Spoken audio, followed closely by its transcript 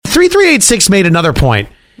3386 made another point.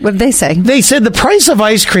 What did they say? They said the price of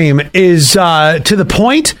ice cream is to the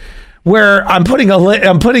point where I'm putting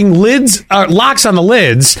locks on the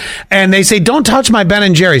lids, and they say, don't touch my Ben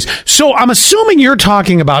and Jerry's. So I'm assuming you're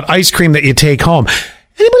talking about ice cream that you take home.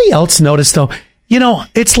 Anybody else notice, though?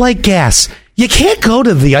 It's like gas. You can't go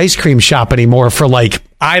to the ice cream shop anymore for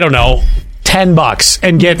I don't know, $10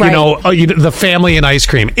 and get, the family and ice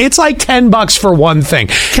cream. It's like $10 for one thing.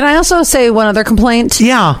 Can I also say one other complaint?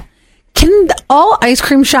 Yeah. Can all ice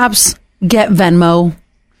cream shops get Venmo?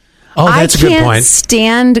 Oh, that's a good point. I can't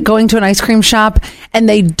stand going to an ice cream shop and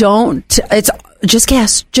they don't. It's just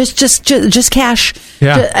cash, just cash.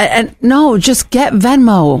 Yeah. Just get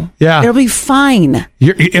Venmo. Yeah, it'll be fine.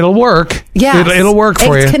 It'll work. Yeah, it'll work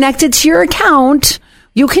for you. It's connected to your account.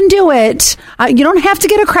 You can do it. You don't have to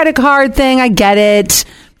get a credit card thing. I get it,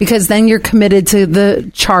 because then you're committed to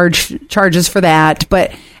the charges for that.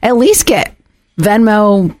 But at least get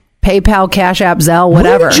Venmo, PayPal, Cash App, Zelle,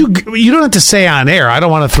 whatever. You don't have to say on air. I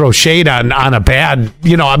don't want to throw shade on a bad,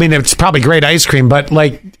 it's probably great ice cream, but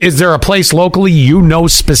is there a place locally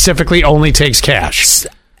specifically only takes cash?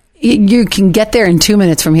 You can get there in 2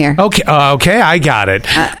 minutes from here. Okay, I got it.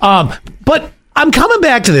 But I'm coming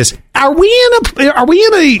back to this. Are we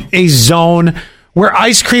in a zone where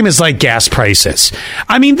ice cream is like gas prices?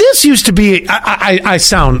 I mean, this used to be, I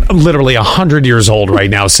sound literally 100 years old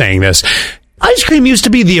right now saying this. Ice cream used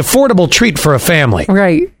to be the affordable treat for a family.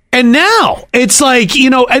 Right. And now it's like,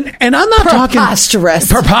 and I'm not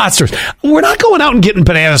preposterous. Preposterous. We're not going out and getting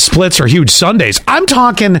banana splits or huge sundaes. I'm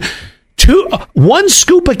talking one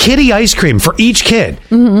scoop of kitty ice cream for each kid.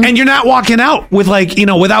 Mm-hmm. And you're not walking out with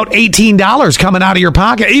without $18 coming out of your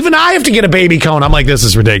pocket. Even I have to get a baby cone. I'm like, this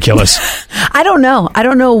is ridiculous. I don't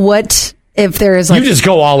know what... If there is you just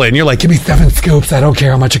go all in. You're like, give me 7 scoops. I don't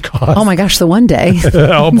care how much it costs. Oh my gosh, the one day.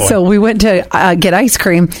 Oh boy. So we went to get ice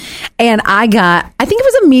cream, and I think it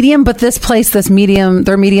was a medium, but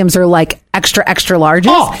their mediums are like extra large.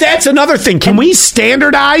 Oh, that's another thing. Can we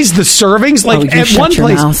standardize the servings? At one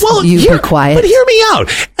place. Mouth. Well, you be quiet. But hear me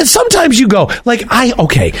out. And sometimes you go,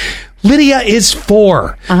 Lydia is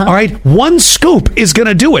 4. Uh-huh. All right. 1 scoop is going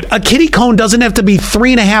to do it. A kitty cone doesn't have to be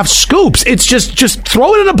 3.5 scoops. It's just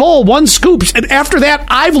throw it in a bowl, 1 scoop. And after that,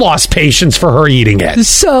 I've lost patience for her eating it.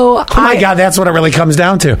 So, my God, that's what it really comes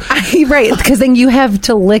down to. Right. Because then you have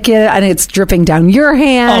to lick it and it's dripping down your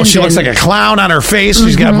hand. Oh, she looks like a clown on her face.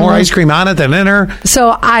 She's got more ice cream on it than in her.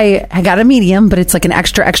 So I got a medium, but it's like an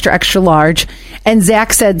extra large. And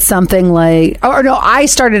Zach said something I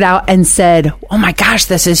started out and said, oh my gosh,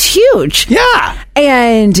 this is huge. Yeah.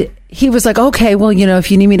 And he was like, okay, well, if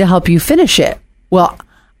you need me to help you finish it. Well,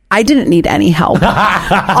 I didn't need any help.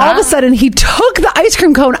 All of a sudden, he took the ice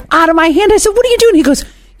cream cone out of my hand. I said, what are you doing? He goes,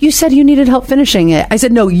 you said you needed help finishing it. I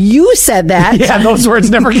said, no, you said that. Yeah, those words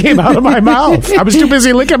never came out of my mouth. I was too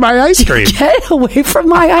busy licking my ice cream. Get away from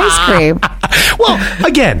my ice cream. Well,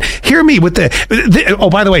 again, hear me with the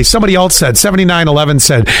by the way, somebody else said, 7911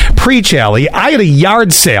 said, preach, Allie. I had a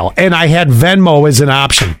yard sale and I had Venmo as an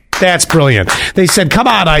option. That's brilliant. They said, come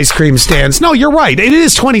on, ice cream stands. No, you're right. It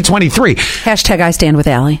is 2023. Hashtag I stand with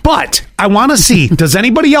Allie. But I want to see, does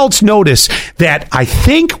anybody else notice that I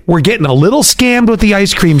think we're getting a little scammed with the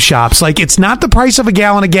ice cream shops? Like, it's not the price of a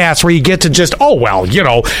gallon of gas where you get to just,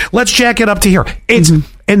 let's jack it up to here. It's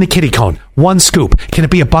in the kitty cone. 1 scoop. Can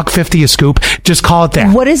it be $1.50 a scoop? Just call it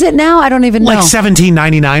that. What is it now? I don't even know. Like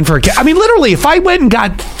 $17.99 for a kid. I mean, literally, if I went and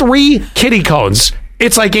got 3 kitty cones,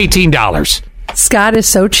 it's like $18. Scott is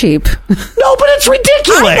so cheap. No, but it's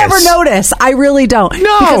ridiculous. I never notice. I really don't.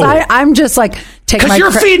 No. Because I'm just like, because you're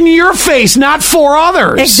feeding your face, not 4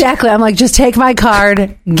 others. Exactly. I'm like, just take my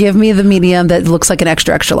card, give me the medium that looks like an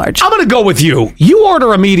extra large. I'm going to go with you. You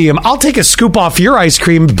order a medium. I'll take a scoop off your ice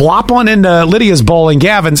cream, blop one into Lydia's bowl and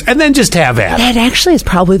Gavin's, and then just have that. That actually is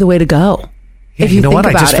probably the way to go. Yeah, if you know think what?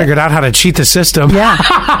 I just about figured out how to cheat the system.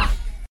 Yeah.